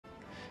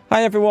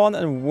Hi everyone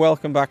and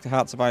welcome back to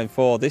Hearts of Iron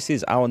 4. This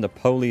is our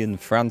Napoleon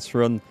France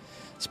run.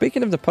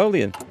 Speaking of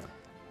Napoleon,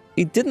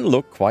 he didn't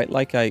look quite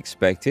like I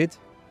expected.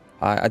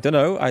 I don't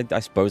know, I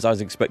suppose I was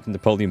expecting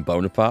Napoleon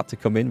Bonaparte to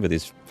come in with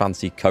his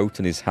fancy coat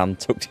and his hand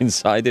tucked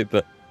inside it,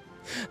 but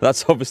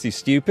that's obviously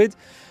stupid.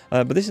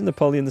 But this is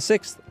Napoleon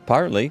VI,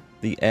 apparently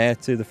the heir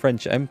to the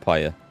French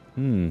Empire.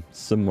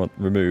 Somewhat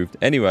removed.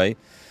 Anyway,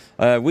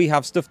 we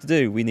have stuff to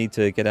do. We need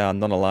to get our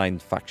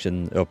non-aligned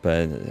faction up.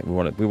 We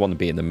want to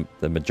be in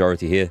the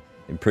majority here.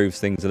 Improves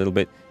things a little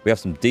bit. We have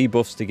some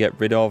debuffs to get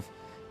rid of.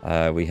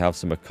 We have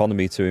some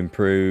economy to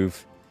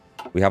improve.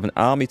 We have an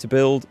army to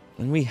build.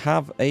 And we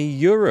have a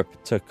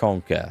Europe to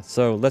conquer.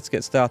 So let's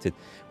get started.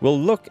 We'll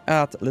look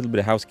at a little bit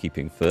of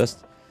housekeeping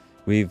first.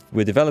 We're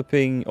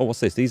developing... Oh,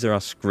 what's this? These are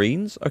our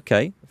screens.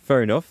 Okay,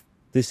 fair enough.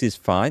 This is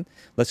fine.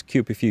 Let's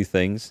queue up a few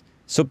things.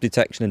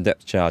 Sub-detection and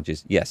depth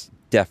charges. Yes,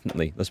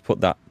 definitely. Let's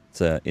put that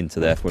into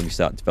there for when we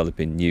start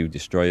developing new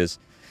destroyers.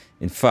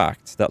 In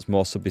fact, that's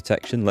more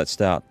sub-detection. Let's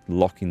start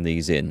locking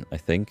these in, I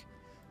think.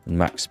 And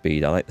max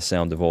speed. I like the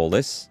sound of all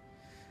this.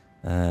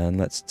 And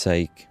let's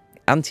take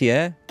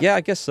anti-air. Yeah,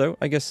 I guess so.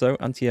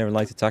 Anti-air and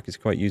light attack is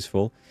quite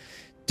useful.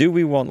 Do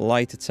we want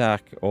light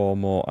attack or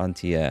more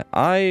anti-air?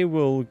 I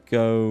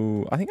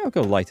think I'll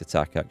go light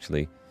attack,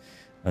 actually.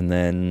 And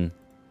then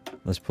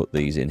let's put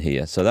these in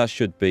here. So that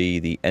should be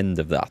the end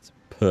of that.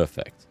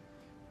 Perfect.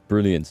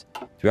 Brilliant.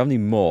 Do we have any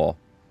more?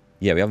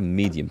 Yeah, we have a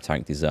medium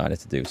tank designer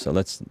to do. So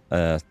let's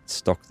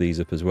stock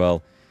these up as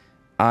well.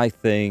 I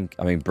mean,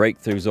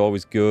 breakthrough's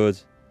always good.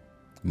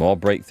 More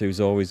breakthrough's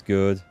always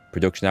good.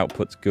 Production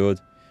output's good.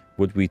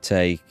 Would we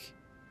take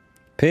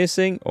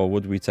piercing or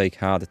would we take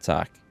hard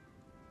attack?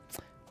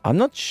 I'm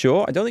not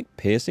sure. I don't think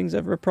piercing's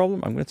ever a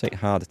problem. I'm going to take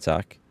hard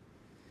attack.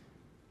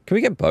 Can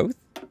we get both?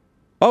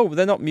 Oh,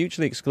 they're not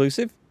mutually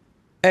exclusive?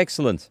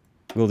 Excellent.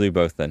 We'll do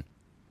both then.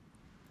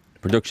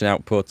 Production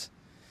output.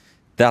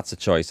 That's a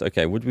choice.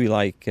 Okay, would we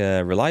like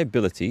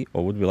reliability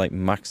or would we like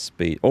max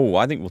speed? Oh,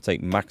 I think we'll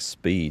take max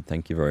speed.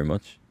 Thank you very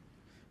much.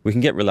 We can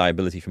get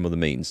reliability from other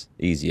means.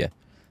 Easier.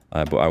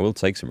 But I will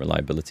take some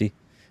reliability.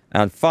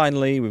 And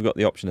finally, we've got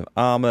the option of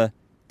armor,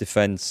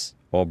 defense,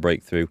 or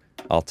breakthrough.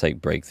 I'll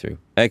take breakthrough.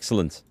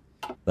 Excellent.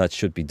 That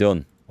should be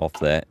done off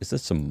there. Is there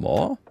some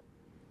more?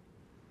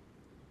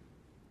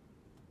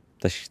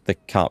 There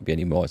can't be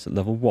any more. It's at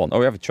level 1. Oh,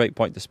 we have a trait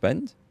point to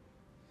spend?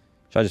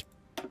 Should I just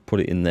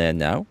put it in there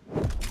now?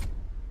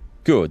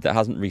 Good. That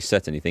hasn't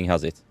reset anything,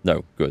 has it?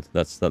 No. Good.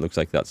 That looks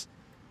like that's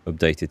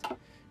updated.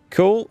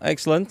 Cool.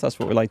 Excellent. That's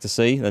what we like to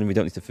see. Then we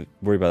don't need to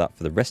worry about that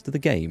for the rest of the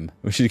game,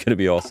 which is going to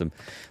be awesome.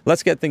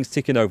 Let's get things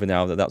ticking over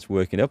now that that's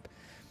working up.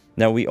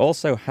 Now, we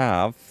also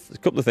have a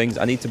couple of things.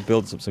 I need to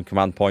build up some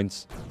command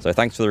points. So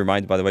thanks for the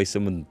reminder, by the way.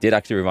 Someone did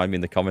actually remind me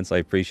in the comments. I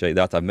appreciate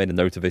that. I've made a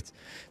note of it.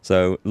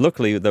 So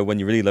luckily, though, when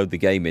you really load the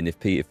game in,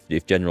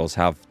 if generals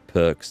have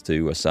perks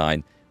to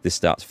assign, this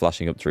starts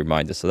flashing up to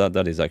remind us. So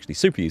that is actually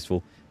super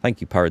useful. Thank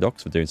you,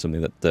 Paradox, for doing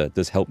something that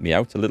does help me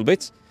out a little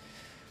bit.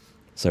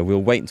 So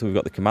we'll wait until we've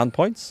got the command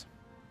points.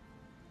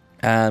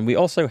 And we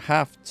also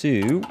have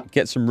to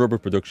get some rubber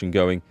production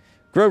going.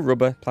 Grow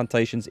rubber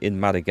plantations in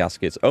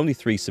Madagascar. It's only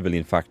 3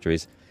 civilian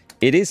factories.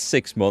 It is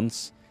 6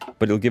 months,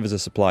 but it'll give us a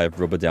supply of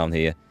rubber down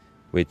here,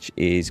 which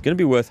is going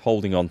to be worth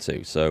holding on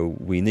to. So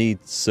we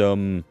need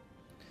some...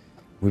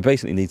 We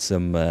basically need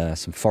some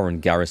foreign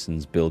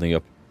garrisons building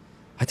up.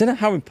 I don't know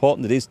how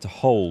important it is to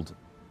hold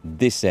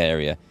this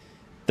area.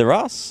 There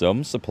are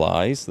some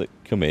supplies that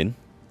come in.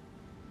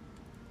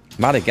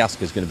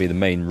 Madagascar is going to be the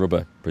main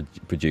rubber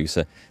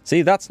producer.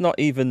 See, that's not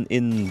even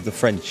in the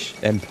French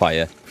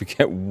Empire. We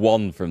get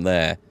 1 from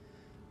there.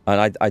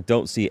 And I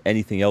don't see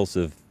anything else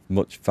of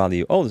much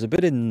value. Oh, there's a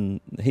bit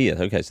in here.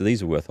 Okay, so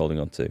these are worth holding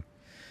on to.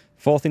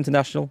 4th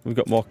International, we've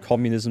got more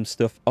communism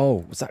stuff.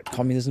 Oh, was that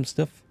communism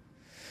stuff?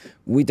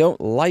 We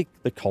don't like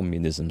the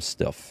communism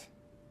stuff.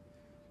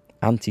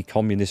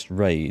 Anti-communist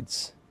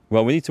raids.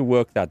 Well, we need to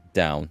work that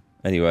down.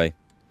 Anyway,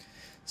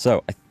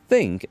 so I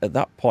think at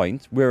that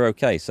point we're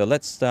okay. So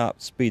let's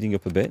start speeding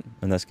up a bit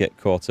and let's get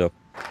caught up.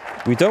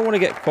 We don't want to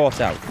get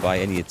caught out by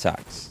any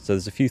attacks. So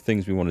there's a few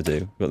things we want to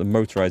do. We've got the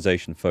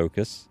motorization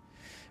focus,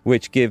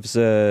 which gives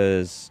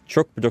us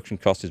truck production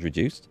cost is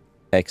reduced.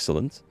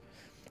 Excellent.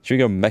 Should we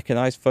go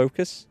mechanized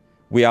focus?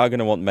 We are going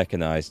to want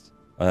mechanized.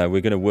 We're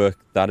going to work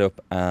that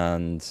up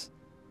and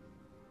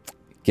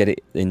get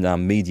it in our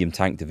medium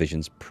tank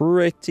divisions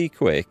pretty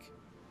quick.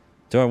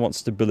 Do I want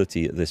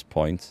stability at this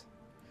point?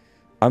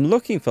 I'm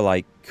looking for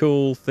like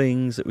cool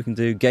things that we can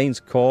do. Gains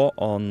core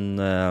on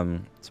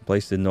some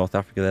places in North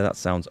Africa there. That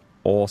sounds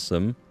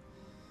awesome.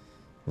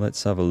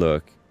 Let's have a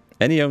look.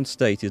 Any owned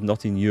state is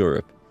not in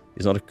Europe.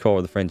 Is not a core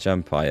of the French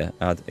Empire.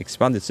 Add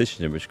expanded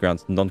citizenship which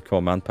grants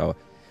non-core manpower.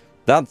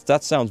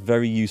 That sounds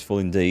very useful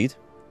indeed.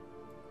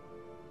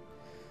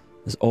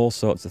 There's all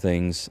sorts of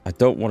things. I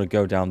don't want to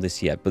go down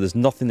this yet, but there's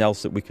nothing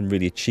else that we can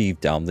really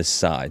achieve down this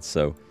side.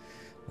 So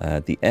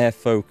the air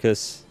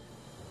focus,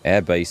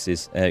 air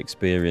bases, air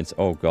experience.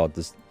 Oh god,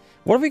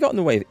 what have we got in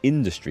the way of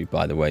industry,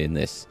 by the way, in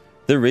this?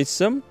 There is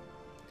some.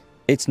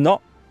 It's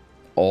not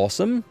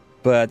awesome,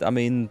 But, I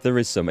mean, there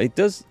is some. It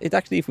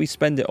actually, if we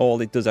spend it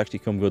all, it does actually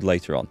come good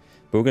later on.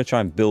 But we're going to try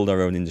and build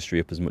our own industry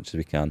up as much as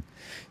we can.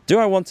 Do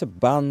I want to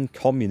ban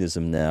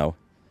communism now?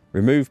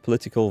 Remove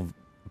political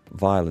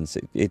violence.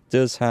 It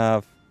does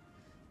have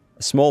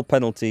a small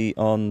penalty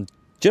on...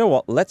 Do you know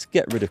what? Let's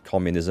get rid of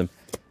communism.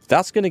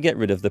 That's going to get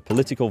rid of the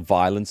political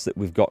violence that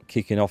we've got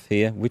kicking off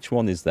here. Which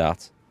one is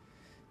that?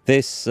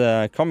 This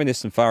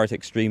communist and far-right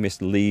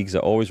extremist leagues are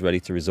always ready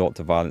to resort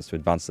to violence to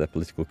advance their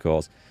political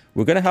cause.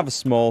 We're going to have a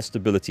small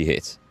stability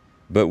hit,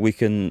 but we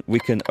can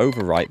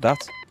overwrite that,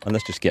 and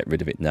let's just get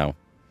rid of it now.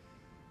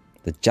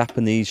 The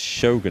Japanese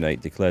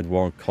shogunate declared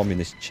war on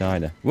communist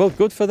China. Well,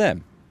 good for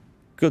them.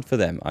 Good for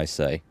them, I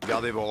say.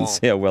 Let's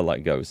see how well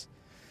that goes.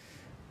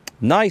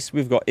 Nice,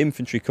 we've got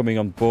infantry coming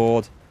on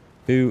board.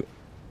 Who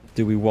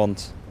do we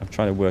want? I'm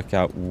trying to work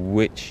out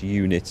which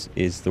unit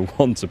is the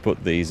one to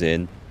put these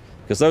in.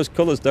 Because those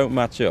colours don't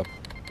match up.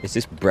 It's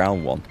this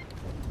brown one.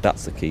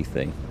 That's the key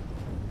thing.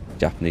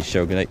 Japanese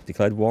shogunate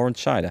declared war on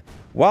China.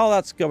 While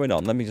that's going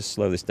on, let me just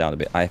slow this down a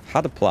bit. I've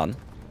had a plan.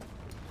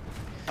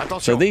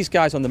 So these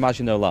guys on the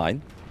Maginot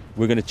Line,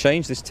 we're going to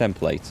change this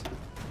template.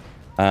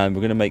 And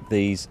we're going to make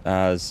these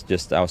as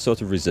just our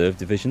sort of reserve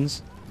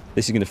divisions.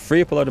 This is going to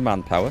free up a load of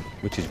manpower,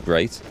 which is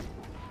great.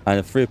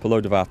 And free up a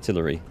load of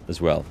artillery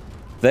as well.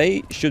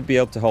 They should be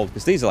able to hold,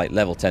 because these are like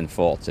level 10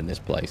 forts in this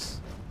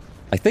place.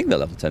 I think they're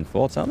level 10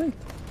 forts, aren't they?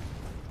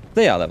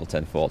 They are level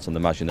 10 forts on the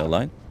Maginot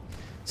Line.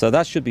 So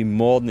that should be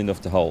more than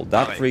enough to hold.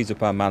 That frees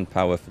up our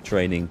manpower for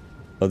training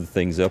other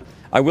things up.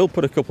 I will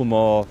put a couple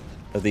more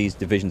of these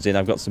divisions in.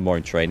 I've got some more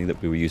in training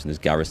that we were using as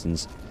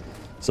garrisons.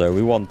 So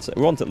we want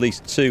at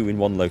least 2 in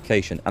one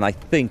location, and I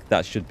think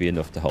that should be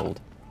enough to hold.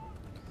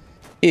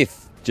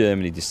 If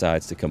Germany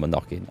decides to come a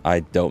knocking, I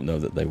don't know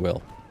that they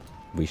will.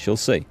 We shall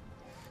see.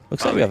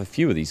 Looks like we have a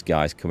few of these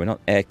guys coming on.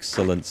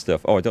 Excellent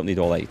stuff. Oh, I don't need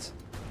all 8.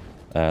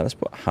 Let's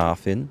put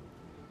half in.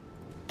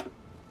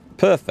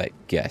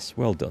 Perfect guess.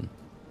 Well done.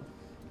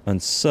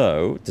 And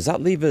so, does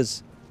that leave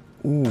us...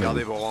 Ooh,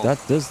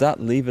 does that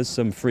leave us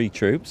some free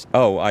troops?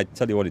 Oh, I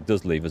tell you what it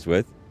does leave us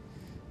with.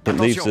 It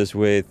leaves us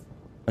with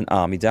an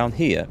army down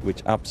here,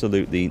 which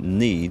absolutely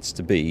needs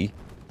to be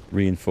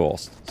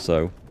reinforced.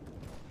 So,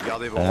 at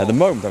the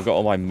moment, I've got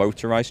all my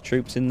motorized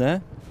troops in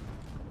there.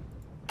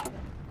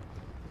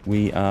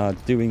 We are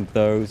doing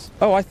those...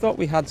 Oh, I thought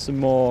we had some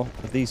more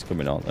of these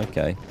coming on.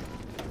 Okay.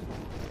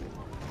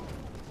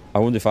 I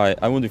wonder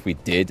if we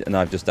did, and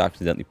I've just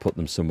accidentally put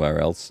them somewhere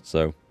else.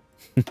 So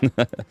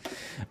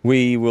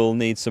we will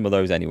need some of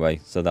those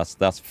anyway. So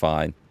that's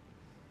fine.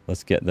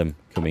 Let's get them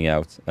coming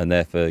out, and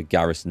they're for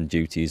garrison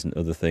duties and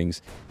other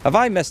things. Have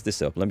I messed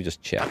this up? Let me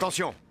just check.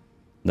 Attention.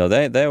 No,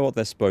 they're what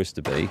they're supposed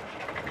to be.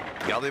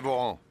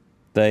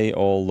 They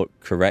all look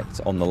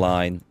correct on the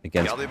line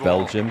against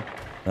Belgium.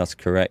 That's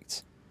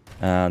correct.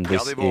 And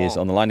this is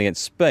on the line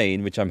against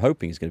Spain, which I'm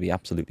hoping is going to be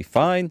absolutely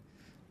fine,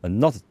 and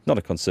not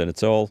a concern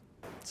at all.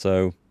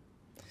 So,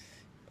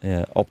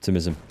 yeah,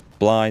 optimism.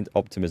 Blind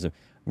optimism.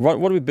 What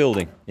are we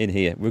building in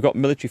here? We've got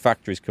military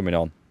factories coming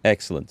on.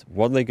 Excellent.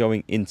 What are they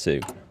going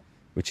into?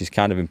 Which is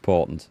kind of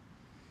important.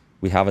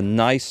 We have a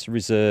nice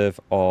reserve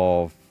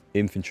of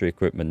infantry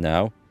equipment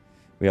now.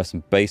 We have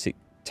some basic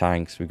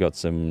tanks. We've got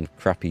some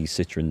crappy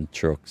Citroen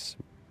trucks.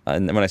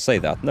 And when I say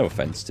that, no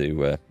offense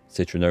to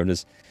Citroen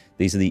owners,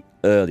 these are the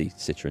early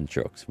Citroen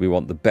trucks. We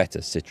want the better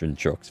Citroen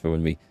trucks for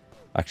when we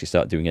actually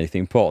start doing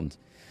anything important.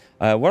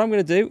 What I'm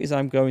going to do is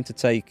I'm going to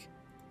take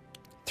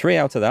 3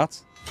 out of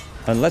that,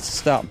 and let's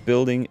start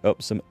building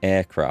up some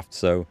aircraft.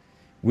 So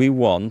we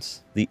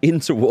want the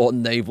interwar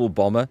naval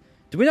bomber.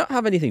 Do we not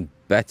have anything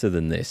better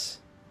than this?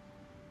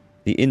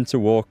 The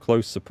interwar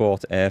close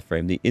support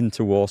airframe, the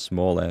interwar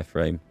small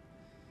airframe.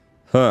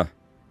 Huh,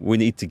 we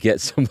need to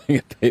get something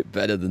a bit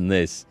better than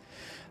this.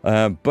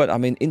 But I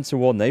mean,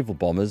 interwar naval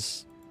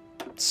bombers,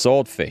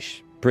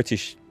 Swordfish,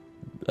 British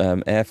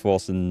Air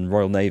Force and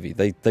Royal Navy,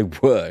 they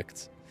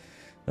worked.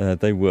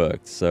 They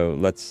worked, so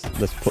let's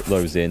put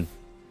those in.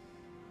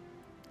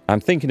 I'm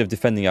thinking of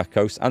defending our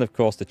coast and, of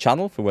course, the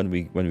channel for when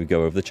we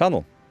go over the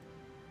channel.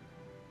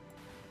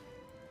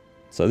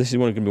 So this is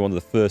going to be one of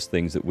the first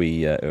things that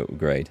we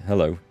upgrade.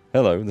 Hello.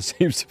 There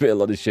seems to be a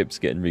lot of ships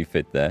getting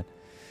refit there.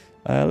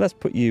 Let's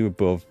put you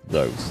above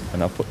those,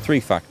 and I'll put 3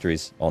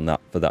 factories on that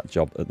for that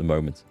job at the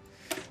moment.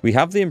 We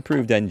have the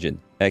improved engine.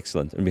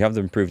 Excellent. And we have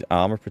the improved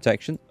armor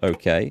protection.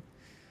 Okay.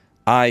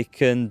 I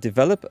can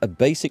develop a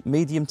basic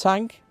medium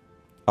tank.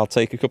 I'll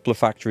take a couple of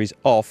factories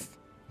off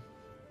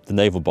the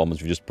naval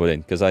bombers we just put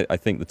in, because I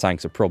think the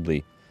tanks are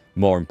probably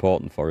more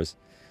important for us.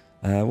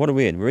 What are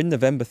we in? We're in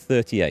November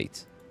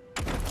 38.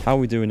 How are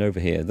we doing over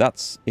here?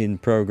 That's in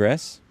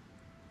progress.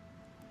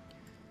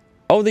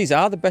 Oh, these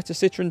are the better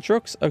Citroen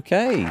trucks?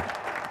 Okay.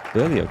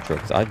 Berlioz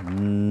trucks. I've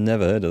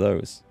never heard of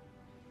those.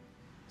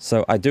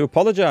 So I do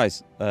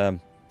apologise, so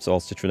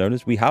all Citroen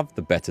owners. We have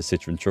the better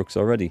Citroen trucks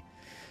already.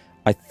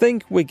 I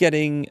think we're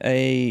getting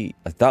a...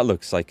 That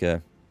looks like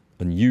a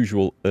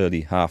unusual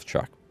early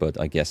half-track, but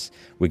I guess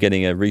we're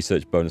getting a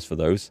research bonus for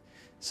those.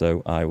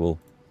 So I will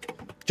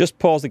just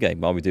pause the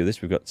game while we do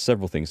this. We've got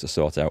several things to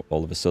sort out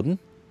all of a sudden.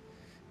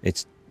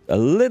 It's a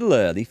little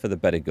early for the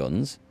better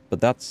guns,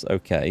 but that's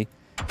okay.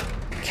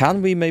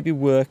 Can we maybe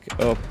work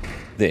up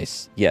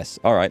this? Yes.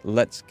 All right.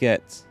 Let's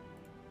get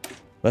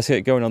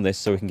going on this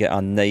so we can get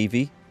our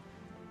navy.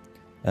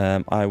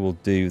 I will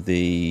do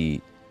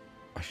the...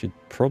 I should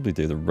probably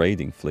do the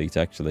raiding fleet,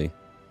 actually.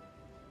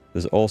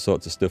 There's all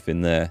sorts of stuff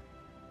in there.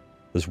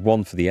 There's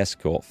one for the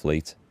escort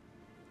fleet.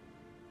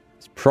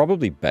 It's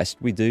probably best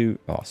we do...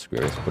 Oh, screw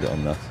it. Let's put it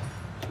on that.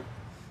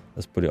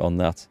 Let's put it on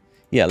that.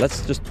 Yeah,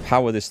 let's just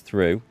power this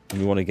through. And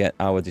we want to get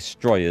our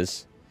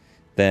destroyers.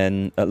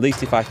 Then, at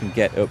least if I can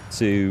get up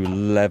to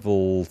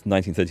level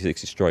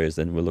 1936 destroyers,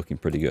 then we're looking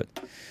pretty good.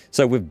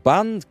 So, we've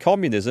banned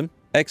communism.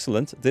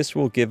 Excellent. This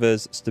will give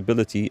us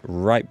stability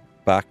right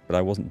back. But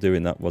I wasn't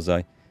doing that, was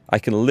I? I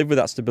can live with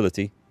that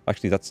stability.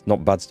 Actually, that's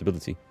not bad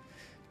stability.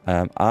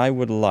 I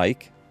would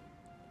like...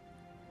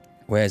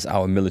 Where's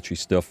our military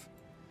stuff?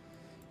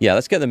 Yeah,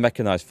 let's get the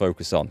mechanized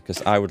focus on,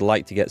 because I would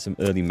like to get some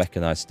early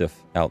mechanized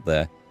stuff out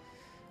there.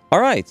 All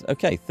right,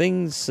 okay,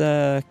 things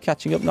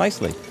catching up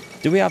nicely.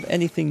 Do we have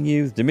anything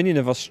new? The Dominion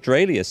of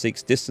Australia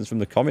seeks distance from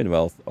the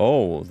Commonwealth.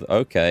 Oh,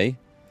 okay.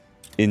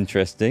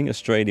 Interesting.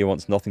 Australia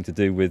wants nothing to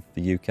do with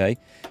the UK.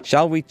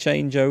 Shall we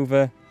change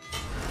over?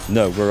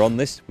 No, we're on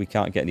this. We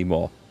can't get any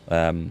more.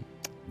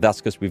 That's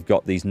because we've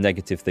got these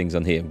negative things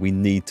on here. We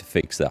need to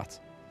fix that.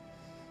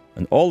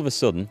 And all of a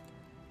sudden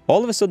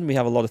we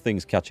have a lot of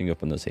things catching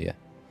up on us here.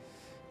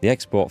 The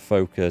export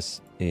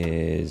focus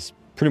is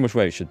pretty much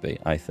where it should be,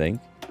 I think.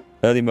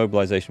 Early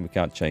mobilization we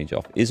can't change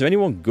off. Is there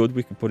anyone good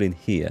we can put in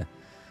here?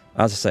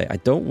 As I say, I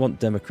don't want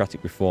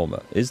democratic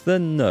reformer. Is there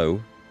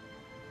no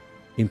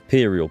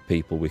imperial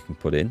people we can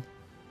put in?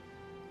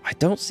 I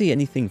don't see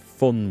anything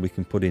fun we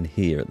can put in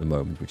here at the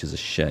moment, which is a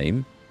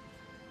shame.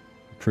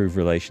 Improve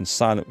relations.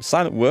 Silent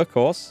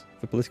workhorse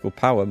for political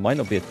power might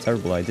not be a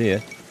terrible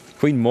idea.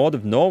 Queen Maud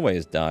of Norway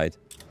has died.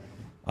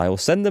 I will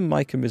send them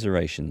my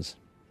commiserations.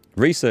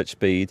 Research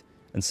speed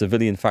and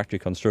civilian factory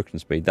construction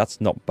speed.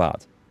 That's not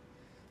bad.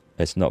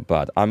 It's not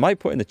bad. I might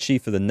put in the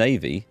Chief of the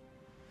Navy,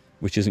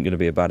 which isn't going to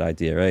be a bad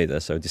idea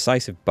either. So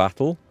decisive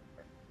battle.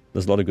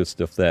 There's a lot of good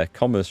stuff there.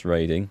 Commerce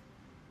raiding.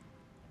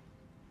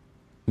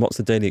 What's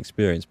the daily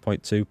experience?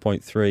 0.2,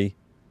 0.3,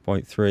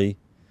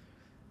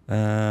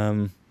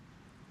 0.3.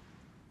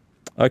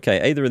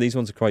 Okay, either of these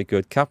ones are quite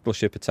good. Capital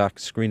ship attack,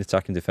 screen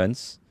attack and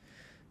defense.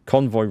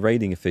 Convoy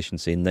raiding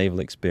efficiency and naval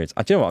experience.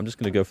 Do you know what? I'm just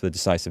going to go for the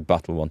decisive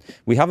battle one.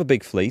 We have a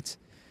big fleet.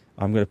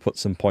 I'm going to put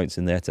some points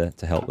in there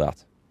to help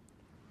that.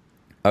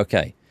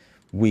 Okay.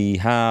 We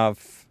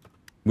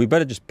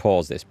better just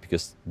pause this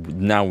because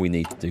now we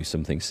need to do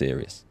something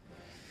serious.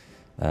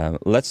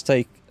 Let's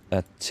take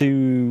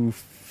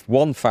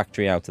one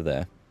factory out of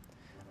there.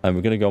 And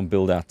we're going to go and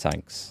build our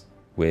tanks.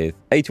 With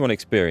 81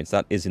 experience,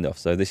 that is enough.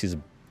 So this is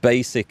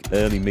basic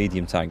early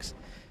medium tanks.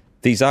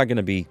 These are going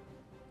to be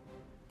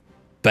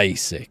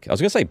basic. I was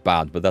going to say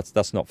bad, but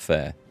that's not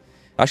fair.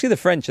 Actually, the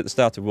French at the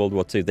start of World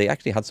War II, they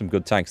actually had some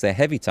good tanks. Their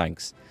heavy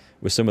tanks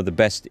were some of the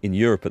best in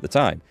Europe at the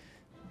time.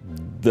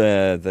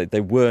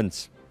 They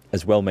weren't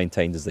as well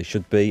maintained as they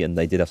should be, and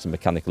they did have some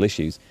mechanical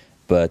issues,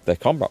 but their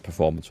combat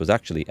performance was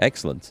actually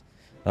excellent.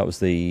 That was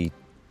the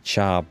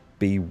Char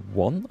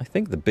B1, I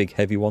think, the big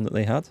heavy one that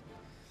they had.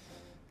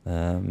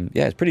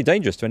 Yeah, it's pretty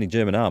dangerous to any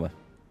German armour.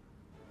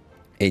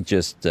 It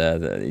just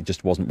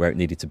wasn't where it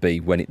needed to be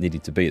when it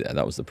needed to be there.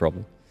 That was the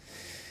problem.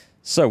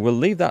 So we'll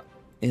leave that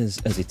as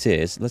it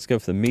is. Let's go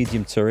for the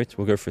medium turret.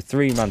 We'll go for a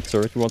 3-man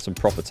turret. We want some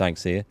proper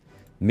tanks here.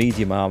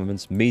 Medium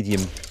armaments.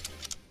 Medium...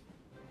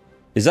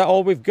 Is that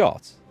all we've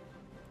got?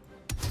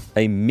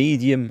 A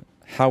medium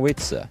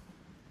howitzer.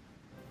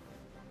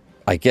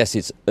 I guess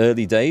it's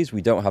early days.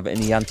 We don't have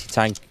any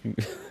anti-tank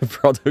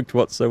product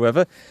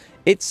whatsoever.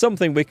 It's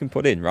something we can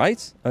put in,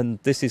 right? And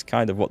this is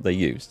kind of what they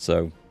used,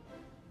 so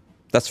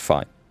that's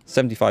fine.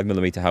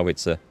 75mm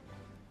howitzer.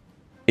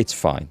 It's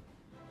fine.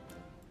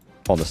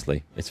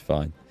 Honestly, it's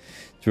fine.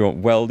 Do we want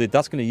welded?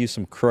 That's going to use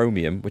some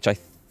chromium, which I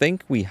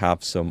think we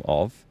have some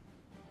of.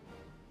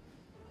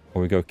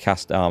 Or we go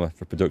cast armor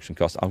for production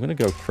cost. I'm going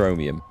to go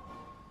chromium.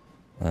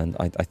 And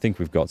I think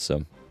we've got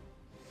some.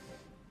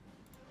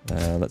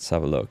 Let's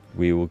have a look.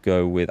 We will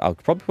go with... I'll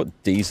probably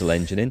put diesel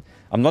engine in.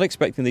 I'm not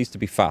expecting these to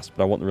be fast,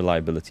 but I want the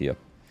reliability up.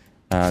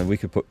 And we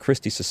could put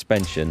Christie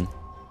suspension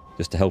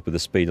just to help with the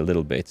speed a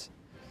little bit.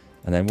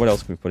 And then what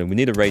else can we put in? We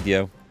need a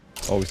radio.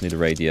 Always need a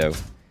radio.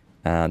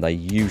 And I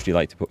usually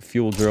like to put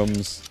fuel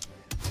drums.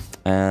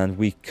 And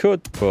we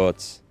could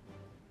put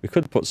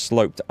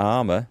sloped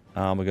armor.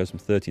 Armor goes from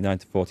 39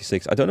 to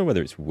 46. I don't know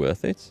whether it's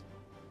worth it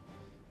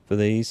for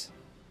these.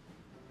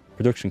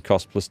 Production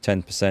cost plus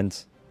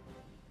 10%.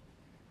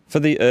 For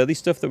the early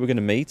stuff that we're going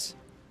to meet,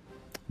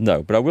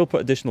 no. But I will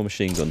put additional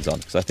machine guns on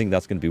because I think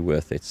that's going to be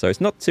worth it. So it's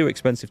not too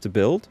expensive to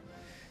build.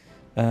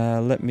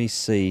 Let me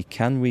see.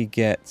 Can we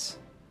get...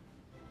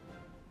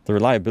 The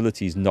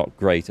reliability is not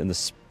great and the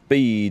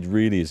speed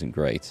really isn't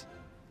great.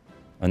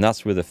 And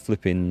that's with a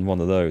flipping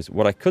one of those.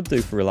 What I could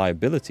do for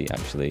reliability,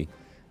 actually,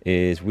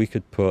 is we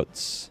could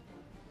put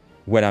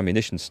wet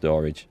ammunition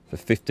storage for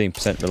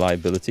 15%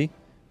 reliability.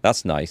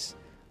 That's nice.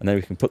 And then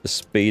we can put the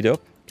speed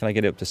up. Can I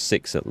get it up to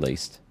 6 at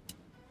least?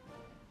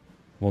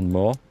 One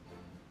more.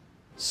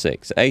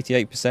 6.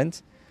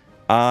 88%.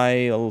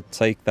 I'll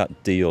take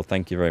that deal.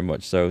 Thank you very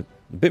much. So,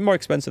 a bit more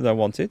expensive than I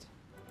wanted.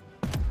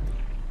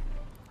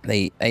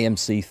 The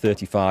AMC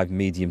 35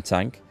 medium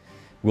tank.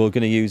 We're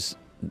going to use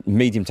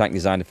medium tank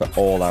designer for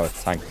all our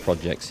tank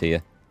projects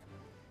here.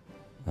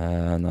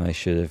 And I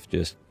should have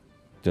just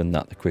done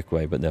that the quick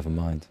way, but never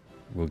mind.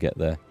 We'll get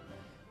there.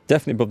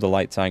 Definitely above the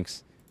light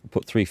tanks. We'll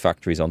put 3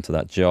 factories onto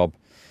that job.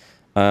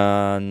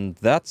 And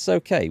that's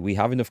okay. We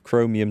have enough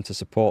chromium to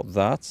support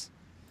that.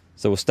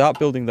 So we'll start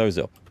building those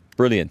up.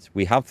 Brilliant.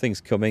 We have things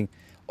coming.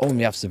 Oh, and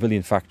we have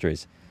civilian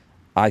factories.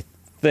 I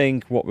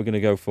think what we're going to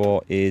go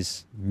for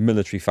is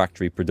military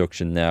factory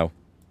production now.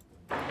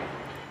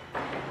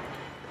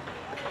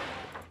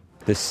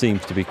 This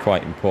seems to be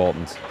quite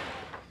important.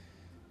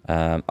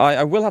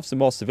 I will have some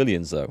more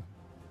civilians, though.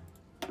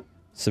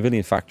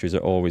 Civilian factories are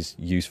always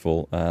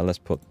useful. Let's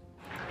put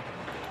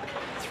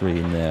 3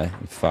 in there,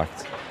 in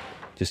fact.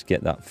 Just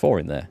get that 4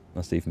 in there.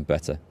 That's even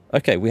better.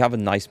 Okay, we have a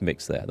nice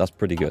mix there. That's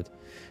pretty good.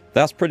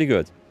 That's pretty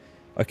good.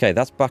 Okay,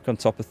 that's back on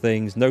top of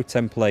things. No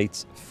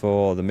templates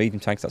for the medium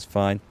tanks. That's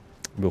fine.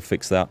 We'll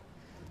fix that.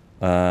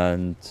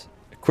 And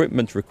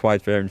equipment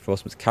required for air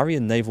reinforcements. Carry a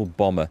naval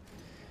bomber.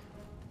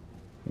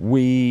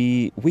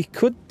 We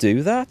could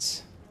do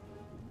that.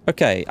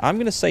 Okay, I'm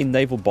going to say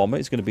naval bomber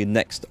is going to be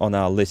next on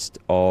our list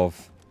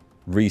of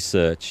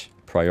research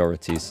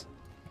priorities.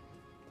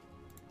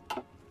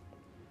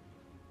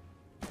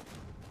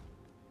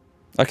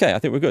 Okay, I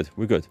think we're good.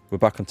 We're good. We're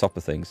back on top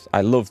of things.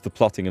 I love the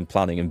plotting and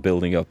planning and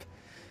building up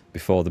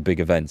before the big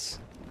events.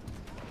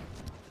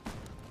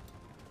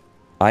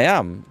 I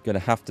am going to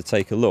have to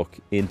take a look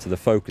into the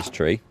focus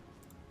tree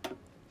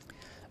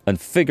and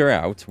figure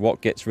out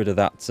what gets rid of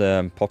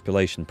that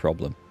population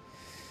problem.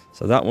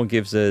 So that one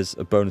gives us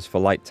a bonus for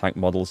light tank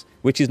models,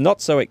 which is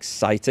not so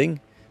exciting,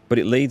 but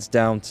it leads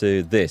down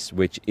to this,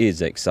 which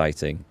is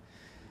exciting.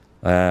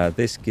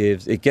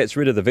 It gets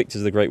rid of the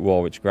Victors of the Great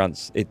War, which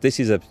grants it. This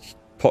is a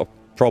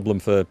problem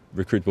for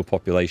recruitable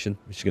population,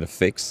 which is going to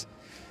fix.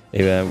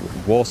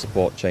 War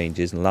support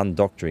changes and land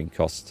doctrine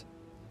cost.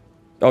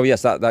 Oh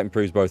yes, that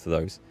improves both of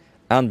those.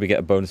 And we get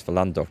a bonus for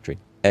land doctrine.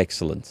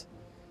 Excellent.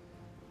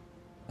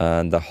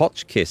 And the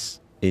Hotchkiss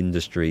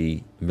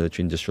military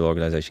industrial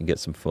organization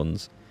gets some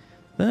funds.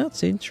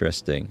 That's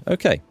interesting.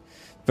 Okay,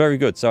 very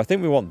good. So I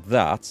think we want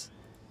that,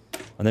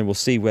 and then we'll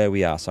see where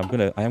we are. So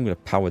I am gonna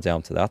power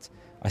down to that.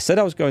 I said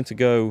I was going to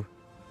go.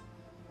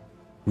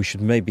 We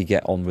should maybe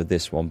get on with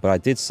this one, but I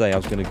did say I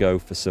was going to go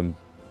for some.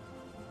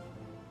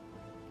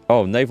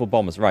 Oh, naval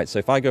bombers. Right. So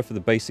if I go for the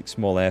basic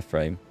small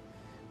airframe,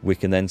 we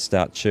can then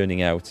start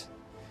churning out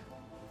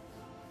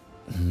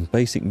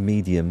basic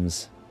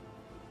mediums.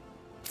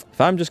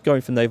 If I'm just going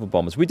for naval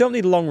bombers, we don't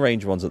need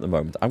long-range ones at the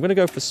moment. I'm going to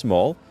go for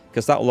small,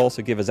 because that will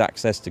also give us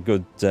access to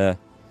good... Ooh,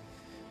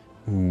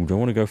 do I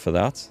want to go for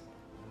that?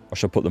 Or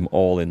should I put them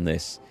all in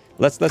this?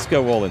 Let's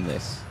go all in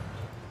this.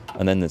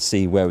 And then let's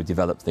see where we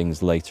develop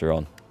things later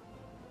on.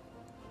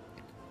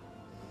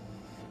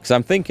 Because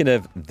I'm thinking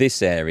of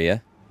this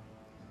area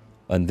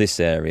and this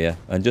area,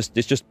 and it's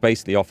just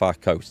basically off our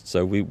coast.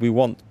 So we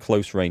want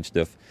close-range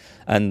stuff.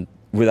 And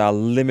with our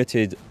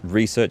limited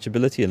research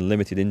ability and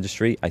limited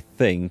industry, I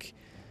think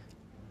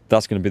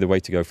that's going to be the way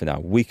to go for now.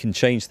 We can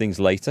change things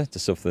later to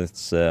something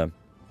that's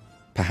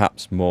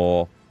perhaps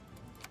more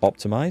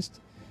optimized,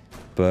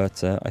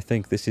 but I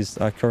think this is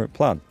our current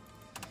plan.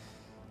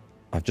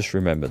 I've just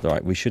remembered,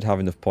 right, we should have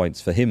enough points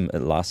for him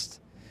at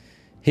last.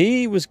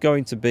 He was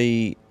going to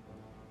be...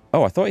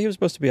 Oh, I thought he was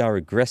supposed to be our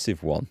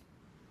aggressive one.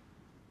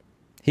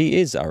 He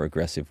is our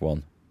aggressive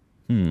one.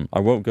 I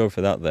won't go for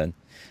that then.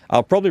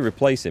 I'll probably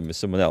replace him with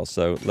someone else,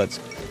 so let's...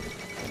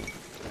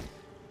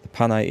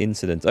 Panay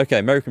incident. Okay,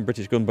 American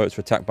British gunboats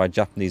were attacked by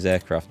Japanese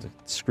aircraft.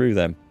 Screw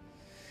them.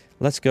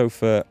 Let's go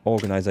for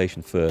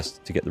organisation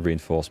first to get the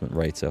reinforcement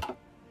rate up.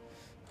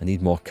 I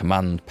need more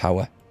command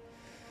power.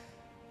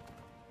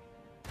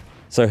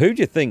 So who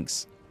do you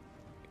think's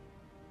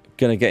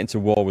going to get into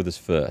war with us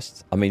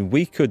first? I mean,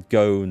 we could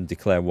go and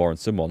declare war on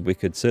someone. We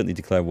could certainly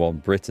declare war on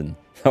Britain.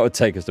 That would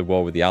take us to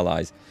war with the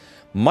Allies.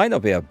 Might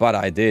not be a bad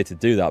idea to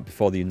do that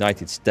before the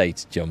United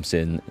States jumps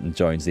in and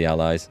joins the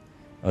Allies.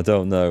 I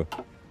don't know.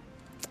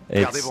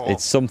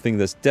 It's something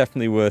that's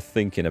definitely worth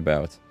thinking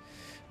about.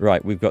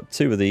 Right, we've got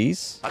 2 of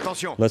these.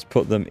 Attention. Let's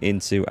put them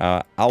into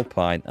our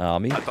Alpine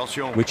army,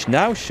 which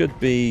now should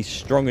be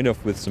strong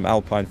enough with some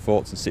Alpine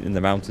forts and sitting in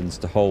the mountains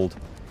to hold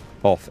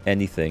off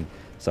anything.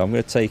 So I'm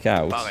going to take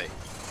out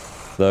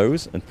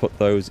those and put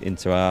those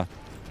into our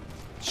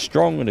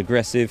strong and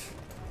aggressive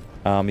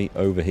army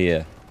over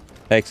here.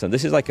 Excellent.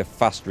 This is like a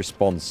fast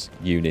response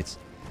unit.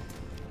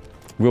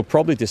 We'll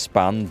probably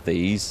disband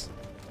these.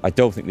 I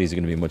don't think these are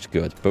going to be much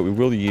good, but we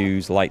will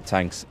use light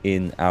tanks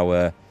in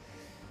our,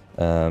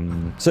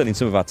 certainly in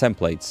some of our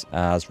templates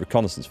as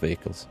reconnaissance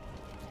vehicles.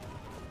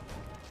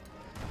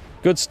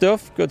 Good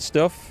stuff, good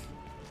stuff.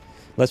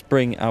 Let's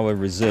bring our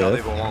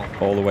reserve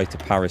all the way to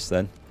Paris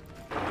then.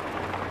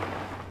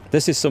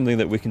 This is something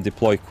that we can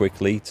deploy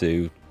quickly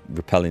to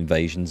repel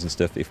invasions and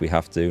stuff if we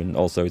have to, and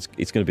also it's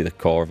going to be the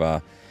core of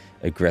our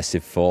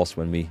aggressive force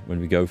when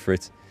we go for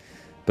it.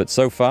 But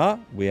so far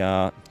we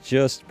are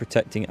just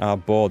protecting our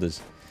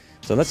borders.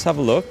 So let's have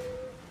a look.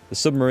 The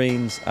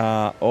submarines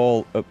are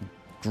all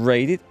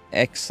upgraded.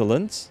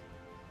 Excellent.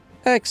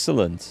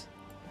 Excellent.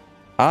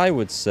 I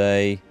would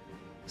say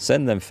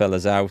send them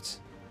fellas out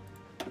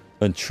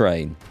and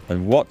train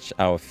and watch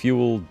our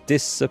fuel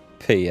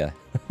disappear.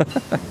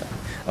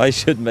 I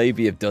should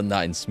maybe have done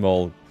that in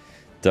small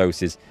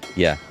doses.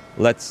 Yeah,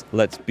 let's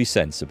be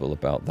sensible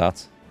about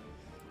that.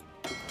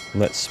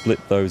 Let's split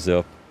those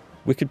up.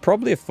 We could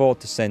probably afford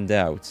to send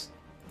out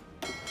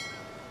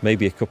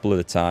maybe a couple at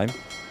a time.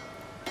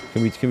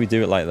 Can we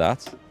do it like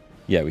that?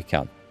 Yeah, we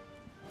can.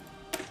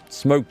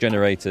 Smoke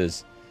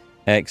generators.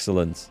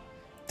 Excellent.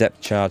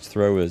 Depth charge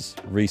throwers.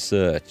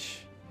 Research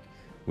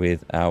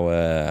with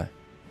our...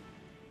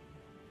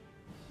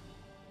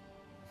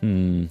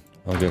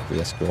 I'll go for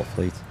the escort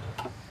fleet.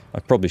 I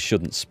probably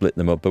shouldn't split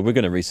them up, but we're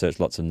going to research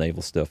lots of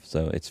naval stuff,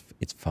 so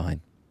it's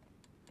fine.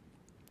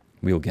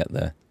 We'll get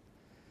there.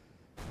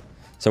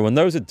 So when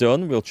those are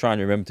done, we'll try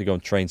and remember to go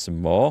and train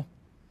some more.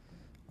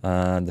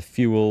 And the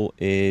fuel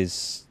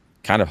is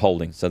kind of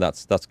holding, so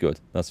that's good.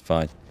 That's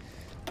fine.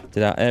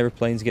 Did our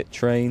aeroplanes get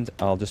trained?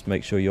 I'll just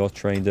make sure you're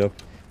trained up.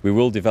 We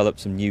will develop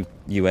some new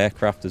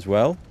aircraft as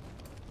well.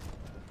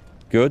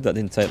 Good, that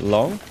didn't take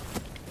long.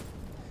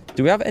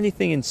 Do we have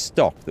anything in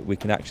stock that we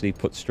can actually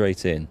put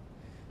straight in?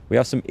 We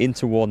have some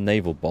interwar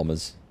naval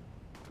bombers.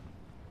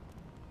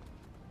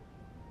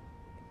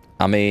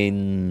 I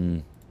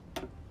mean,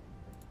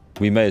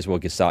 we may as well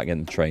start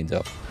getting them trained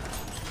up.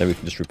 Then we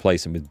can just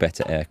replace them with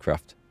better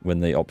aircraft when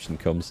the option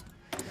comes.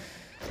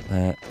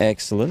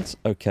 Excellent.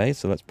 Okay,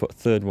 so let's put a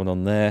third one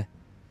on there.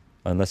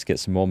 And let's get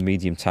some more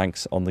medium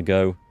tanks on the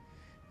go.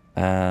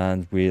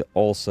 And we're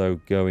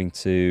also going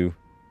to...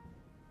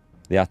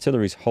 The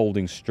artillery's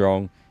holding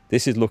strong.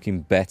 This is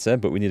looking better,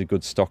 but we need a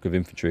good stock of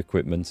infantry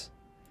equipment.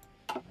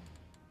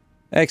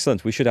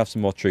 Excellent. We should have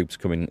some more troops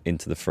coming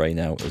into the fray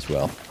now as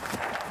well.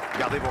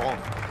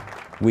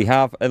 We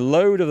have a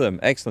load of them.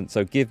 Excellent.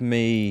 So give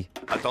me...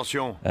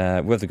 Attention.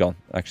 Where have they gone?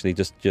 Actually,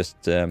 just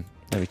let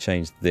me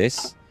change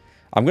this.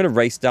 I'm going to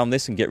race down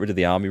this and get rid of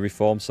the army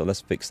reform, so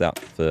let's fix that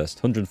first.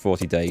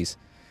 140 days.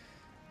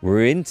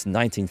 We're into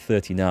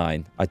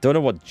 1939. I don't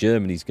know what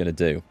Germany's going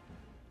to do.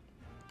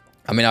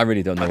 I mean, I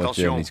really don't know what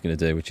Germany's going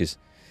to do, which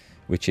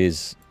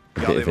is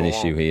a bit of an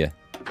issue here.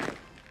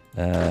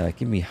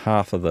 Give me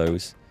half of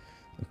those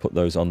and put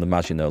those on the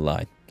Maginot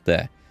Line.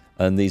 There.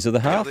 And these other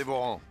half,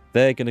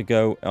 they're going to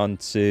go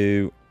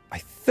onto, I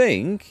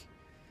think,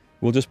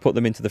 we'll just put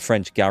them into the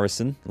French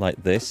garrison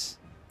like this.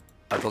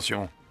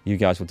 Attention. You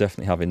guys will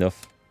definitely have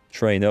enough.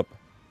 Train up.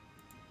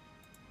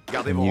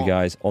 And you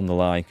guys on the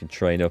line can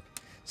train up.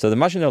 So the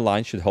Maginot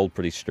Line should hold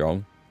pretty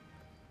strong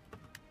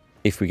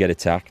if we get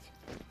attacked.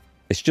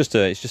 It's just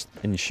an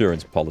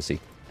insurance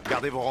policy,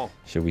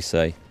 shall we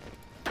say.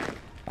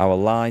 Our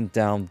line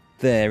down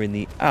there in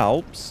the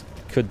Alps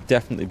could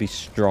definitely be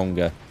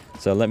stronger.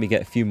 So let me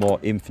get a few more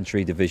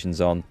infantry divisions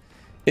on.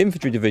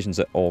 Infantry divisions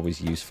are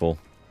always useful.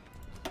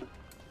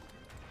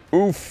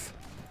 Oof.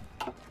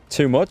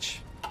 Too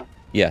much?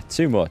 Yeah,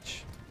 too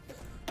much.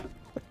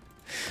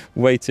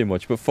 Way too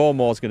much. But 4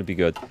 more is going to be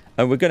good.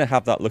 And we're going to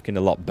have that looking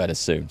a lot better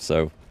soon.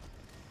 So,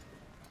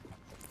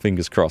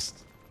 fingers crossed.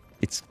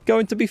 It's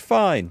going to be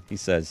fine, he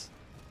says.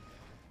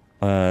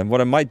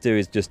 What I might do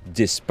is just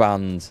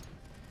disband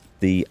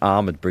the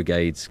armoured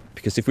brigades.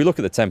 Because if we look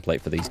at the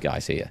template for these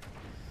guys here,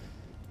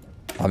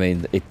 I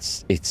mean,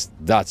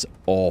 that's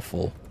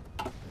awful.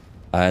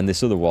 And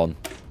this other one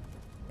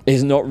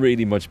is not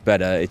really much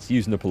better. It's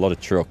using up a lot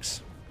of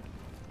trucks.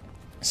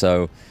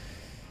 So,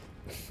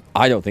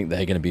 I don't think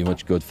they're going to be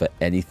much good for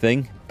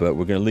anything. But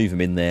we're going to leave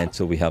them in there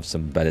until we have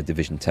some better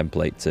division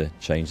template to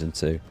change them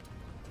to.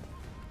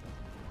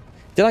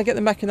 Did I get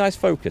the mechanized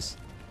focus?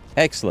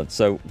 Excellent.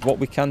 So what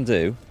we can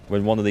do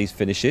when one of these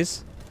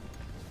finishes,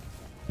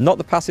 not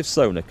the passive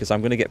sonar, because I'm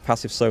going to get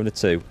passive sonar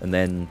too, and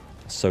then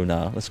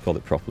sonar. Let's call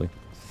it properly.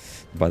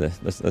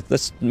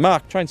 Let's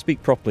Mark, try and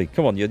speak properly.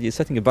 Come on, you're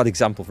setting a bad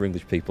example for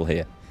English people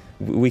here.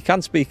 We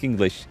can speak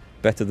English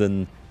better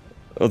than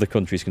other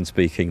countries can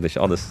speak English,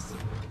 honest.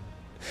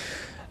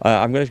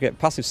 I'm going to get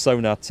passive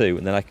sonar too,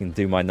 and then I can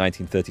do my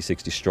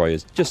 1936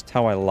 destroyers just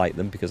how I like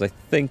them, because I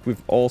think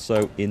we've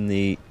also, in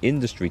the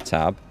industry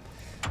tab,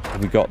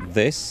 we got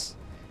this.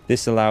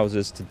 This allows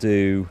us to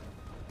do...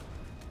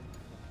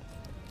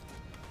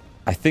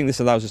 I think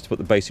this allows us to put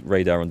the basic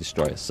radar on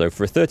destroyers. So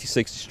for a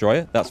 36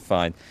 destroyer, that's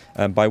fine.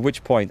 By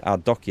which point our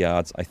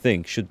dockyards, I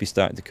think, should be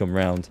starting to come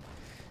round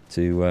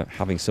to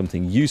having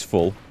something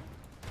useful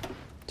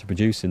to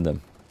produce in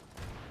them.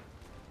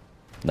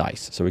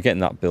 Nice. So we're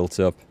getting that built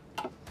up.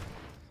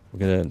 We're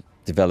going to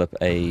develop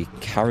a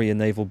carrier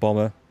naval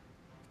bomber,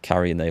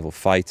 carrier naval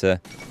fighter.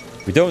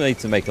 We don't need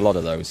to make a lot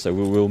of those, so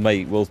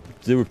we'll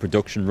do a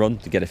production run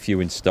to get a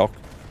few in stock,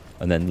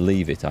 and then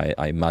leave it,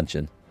 I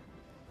imagine.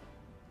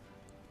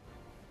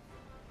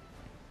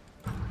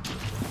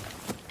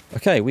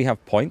 Okay, we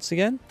have points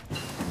again.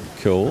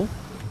 Cool.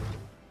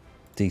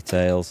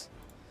 details.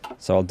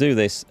 So I'll do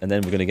this, and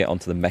then we're going to get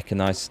onto the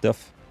mechanized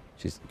stuff,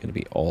 which is going to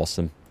be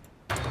awesome.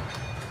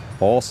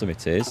 Awesome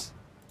it is.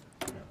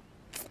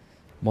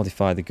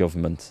 Modify the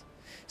government.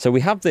 So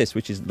we have this,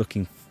 which is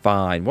looking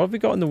fine. What have we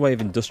got in the way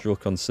of industrial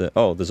concern?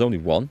 Oh, there's only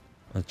one.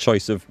 A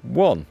choice of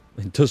one.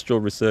 Industrial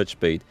research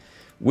speed.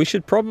 We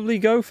should probably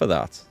go for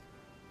that.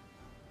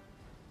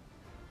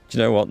 Do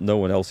you know what? No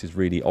one else is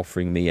really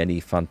offering me any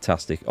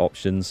fantastic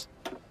options.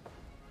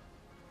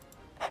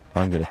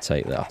 I'm going to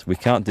take that. We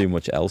can't do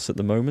much else at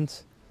the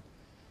moment.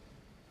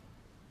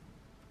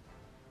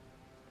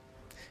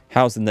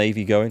 How's the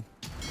Navy going?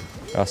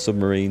 Our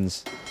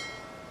submarines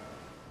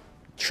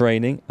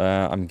training.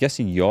 I'm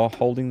guessing you're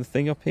holding the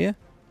thing up here.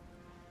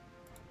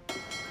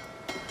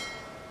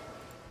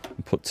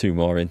 And put 2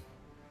 more in.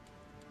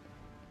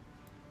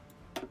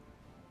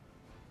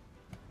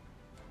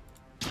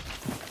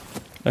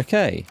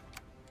 Okay.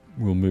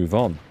 We'll move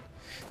on.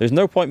 There's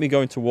no point me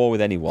going to war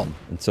with anyone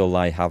until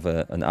I have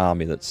an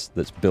army that's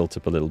built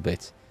up a little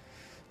bit.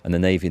 And the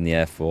Navy and the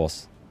Air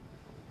Force.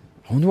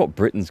 I wonder what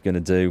Britain's going to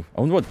do.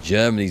 I wonder what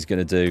Germany's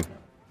going to do.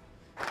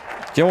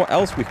 Do you know what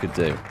else we could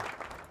do?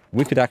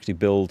 We could actually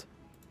build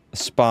a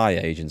spy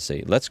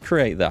agency. Let's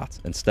create that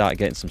and start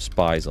getting some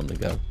spies on the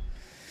go.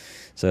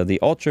 So the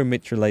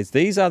ultra-mitraillettes,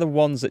 these are the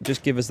ones that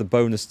just give us the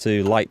bonus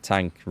to light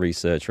tank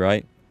research,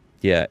 right?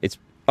 Yeah, it's...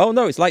 Oh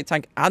no, it's light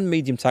tank and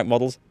medium tank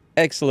models.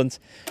 Excellent.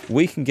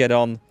 We can get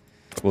on...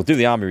 We'll do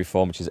the army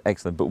reform, which is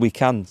excellent, but we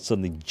can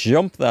suddenly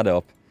jump that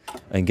up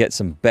and get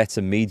some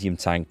better medium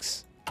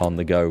tanks on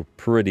the go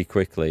pretty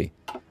quickly.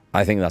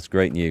 I think that's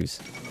great news.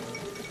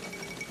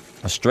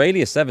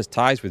 Australia severs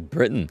ties with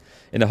Britain.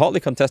 In a hotly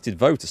contested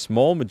vote, a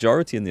small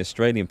majority in the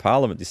Australian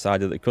Parliament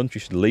decided that the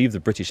country should leave the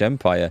British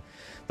Empire.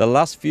 The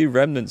last few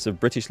remnants of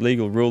British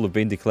legal rule have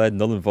been declared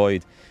null and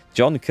void.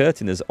 John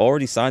Curtin has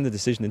already signed the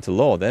decision into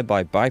law,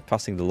 thereby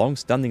bypassing the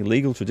long-standing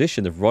legal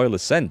tradition of royal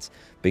assent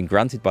being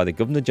granted by the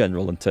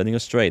Governor-General and turning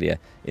Australia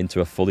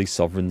into a fully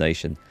sovereign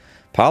nation.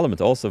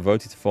 Parliament also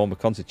voted to form a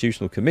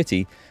constitutional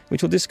committee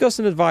which will discuss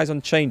and advise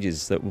on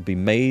changes that will be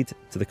made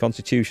to the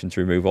constitution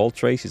to remove all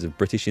traces of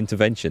British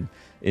intervention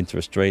into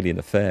Australian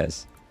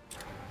affairs.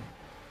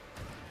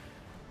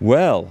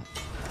 Well,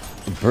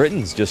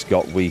 Britain's just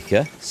got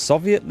weaker.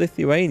 Soviet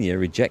Lithuania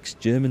rejects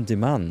German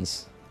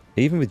demands.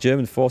 Even with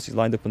German forces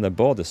lined up on their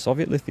border,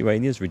 Soviet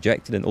Lithuania has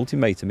rejected an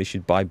ultimatum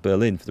issued by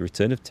Berlin for the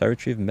return of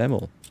territory of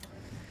Memel.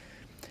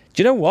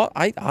 Do you know what?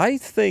 I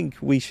think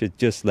we should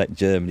just let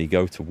Germany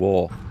go to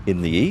war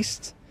in the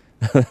east,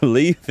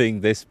 leaving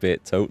this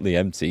bit totally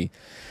empty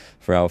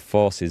for our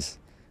forces,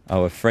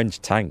 our French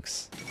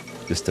tanks,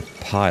 just to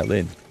pile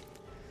in.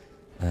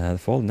 The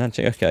fallen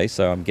Nanchang. Okay,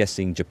 so I'm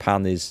guessing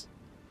Japan is...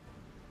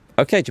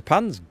 Okay,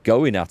 Japan's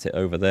going at it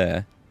over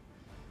there.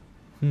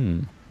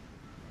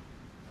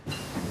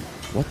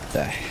 What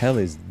the hell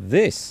is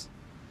this?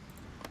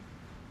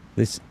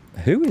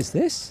 Who is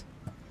this?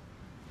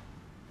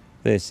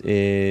 This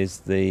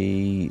is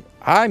the...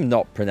 I'm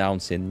not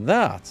pronouncing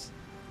that.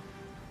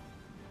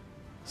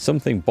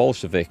 Something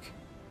Bolshevik.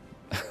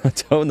 I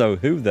don't know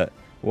who that...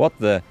 What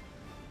the...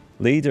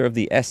 Leader of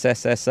the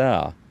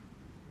SSSR.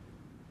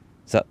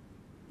 Is that...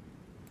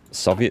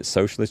 Soviet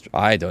Socialist?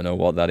 I don't know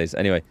what that is.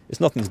 Anyway,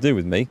 it's nothing to do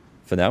with me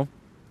for now.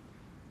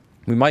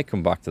 We might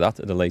come back to that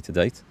at a later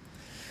date.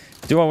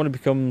 Do I want to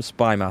become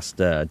Spy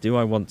Master? Do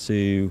I want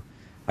to...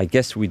 I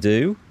guess we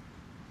do.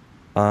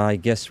 I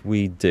guess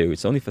we do.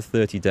 It's only for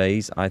 30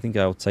 days. I think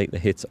I'll take the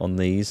hit on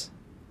these.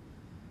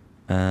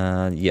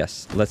 And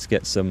yes, let's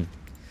get some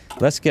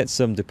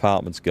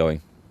departments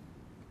going.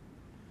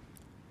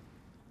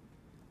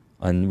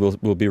 And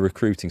we'll be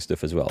recruiting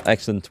stuff as well.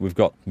 Excellent. We've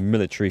got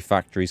military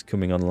factories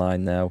coming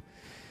online now.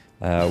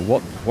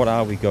 What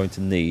are we going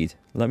to need?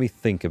 Let me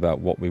think about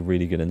what we're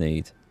really going to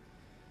need.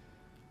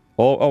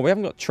 Oh, we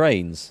haven't got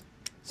trains.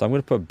 So I'm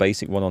going to put a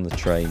basic one on the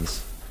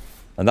trains.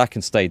 And that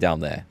can stay down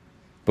there.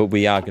 But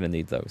we are going to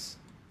need those.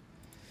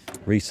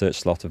 Research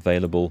slot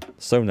available.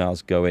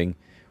 Sonar's going.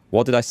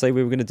 What did I say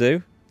we were going to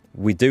do?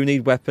 We do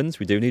need weapons.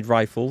 We do need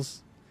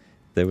rifles.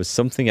 There was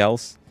something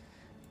else.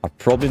 I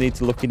probably need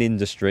to look in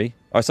industry.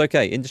 Oh, it's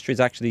okay. Industry's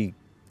actually...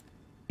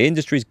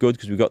 Industry's good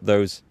because we got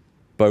those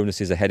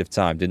bonuses ahead of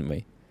time, didn't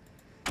we?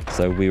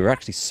 So we were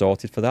actually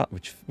sorted for that,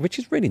 which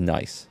is really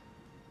nice.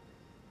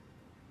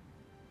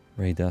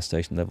 Radar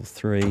station level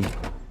 3.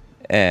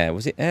 Air.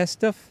 Was it air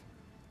stuff?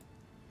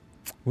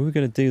 We were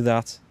going to do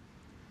that.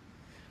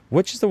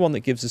 Which is the one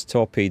that gives us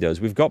torpedoes?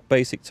 We've got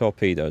basic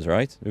torpedoes,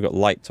 right? We've got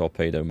light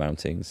torpedo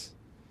mountings.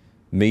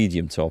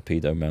 Medium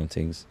torpedo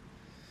mountings.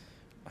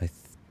 I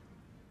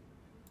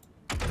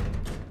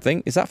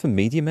think... Is that for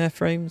medium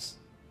airframes?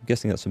 I'm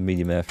guessing that's for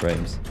medium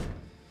airframes.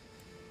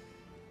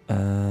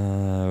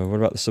 What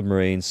about the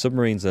submarines?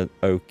 Submarines are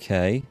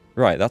okay.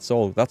 Right, that's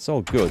all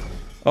good.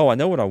 Oh, I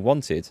know what I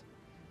wanted.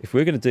 If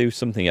we're going to do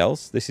something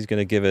else, this is going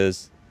to give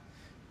us...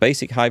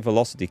 Basic high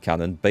velocity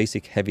cannon,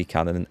 basic heavy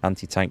cannon, and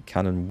anti-tank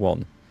cannon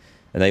 1.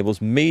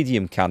 Enables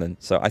medium cannon.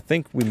 So I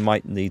think we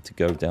might need to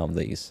go down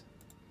these.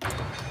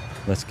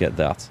 Let's get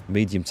that.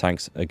 Medium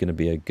tanks are going to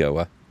be a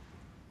goer.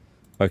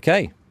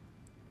 Okay.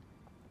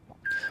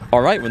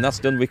 All right, when that's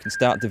done, we can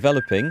start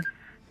developing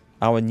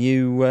our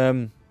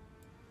new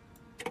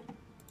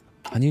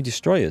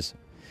destroyers.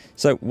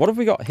 So what have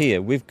we got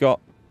here? We've got...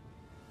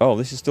 Oh,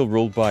 this is still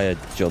ruled by a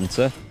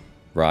junta.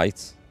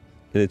 Right.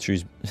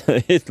 Italy's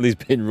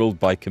been ruled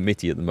by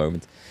committee at the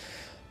moment.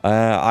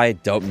 I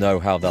don't know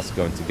how that's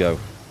going to go.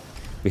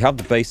 We have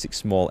the basic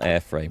small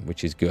airframe,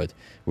 which is good.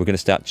 We're going to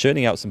start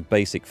churning out some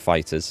basic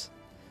fighters.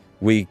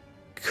 We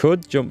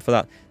could jump for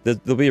that.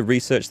 There'll be a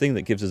research thing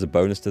that gives us a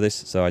bonus to this,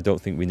 so I don't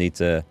think we need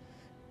to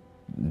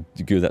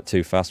do that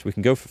too fast. We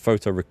can go for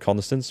photo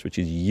reconnaissance, which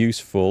is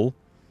useful.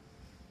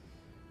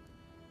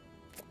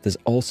 There's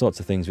all sorts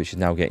of things which is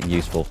now getting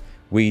useful.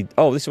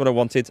 Oh, this is what I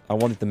wanted. I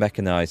wanted the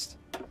mechanized.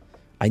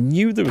 I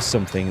knew there was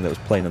something that was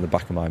playing on the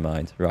back of my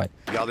mind. Right.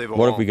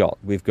 What have we got?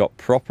 We've got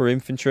proper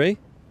infantry.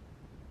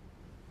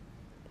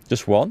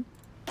 Just one?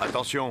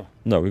 Attention.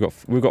 No,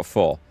 we've got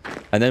 4.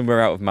 And then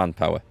we're out of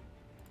manpower.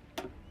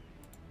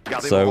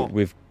 So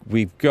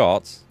we've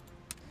got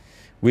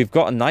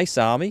a nice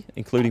army,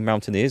 including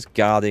mountaineers,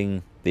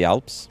 guarding the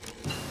Alps.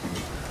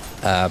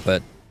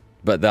 But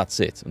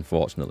that's it,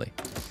 unfortunately.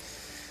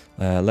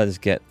 Let us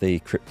get the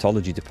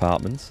cryptology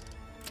department.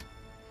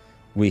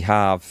 We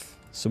have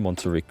someone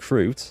to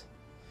recruit.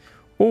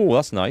 Oh,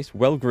 that's nice.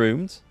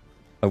 Well-groomed.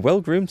 A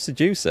well-groomed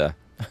seducer.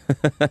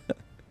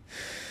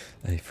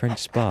 A French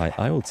spy.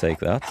 I will take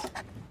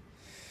that.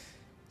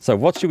 So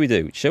what should we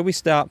do? Shall we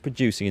start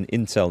producing an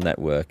intel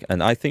network?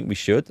 And I think we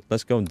should.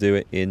 Let's go and do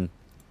it in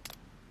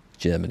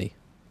Germany.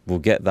 We'll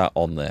get that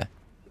on there.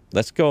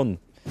 Let's go and...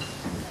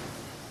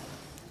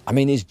 I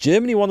mean, is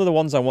Germany one of the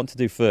ones I want to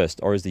do first?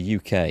 Or is the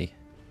UK?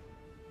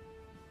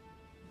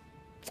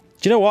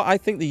 Do you know what? I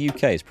think the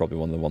UK is probably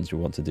one of the ones we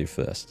want to do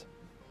first.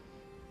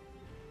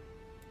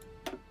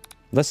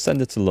 Let's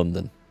send it to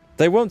London.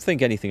 They won't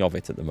think anything of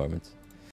it at the moment.